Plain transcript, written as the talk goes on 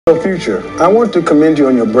So, Future, I want to commend you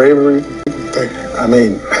on your bravery. Thank you. I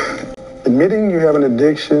mean, admitting you have an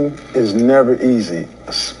addiction is never easy,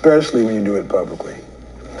 especially when you do it publicly.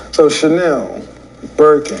 So Chanel,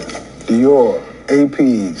 Birkin, Dior,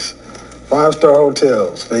 APs, five-star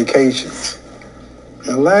hotels, vacations.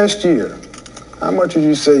 And last year, how much would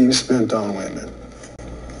you say you spent on women?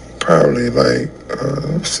 Probably like,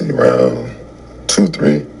 let's see, around 2,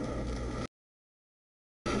 3.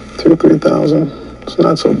 2,000, 3,000? It's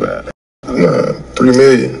not so bad. Nah, 3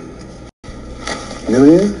 million.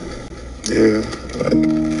 Million? Yeah,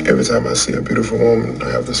 like every time I see a beautiful woman,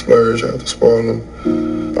 I have to splurge, I have to spoil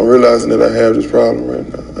them. I'm realizing that I have this problem right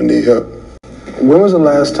now. I need help. When was the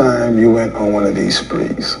last time you went on one of these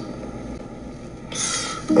sprees?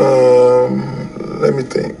 Let me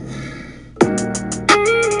think.